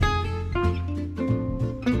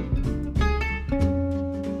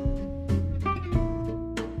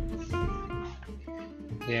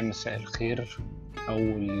يا مساء الخير.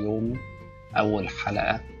 أول يوم، أول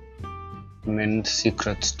حلقة من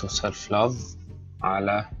Secrets to Self-Love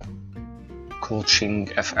على Coaching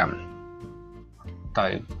FM.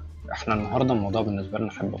 طيب، احنا النهاردة الموضوع بالنسبة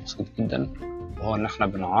لنا حبة بسيط جدا، وهو ان احنا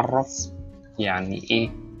بنعرف يعني ايه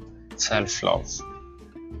Self-Love.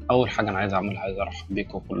 أول حاجة أنا عايز أعملها، عايز أرحب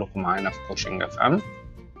بيكم كلكم معانا في Coaching FM.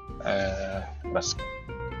 بس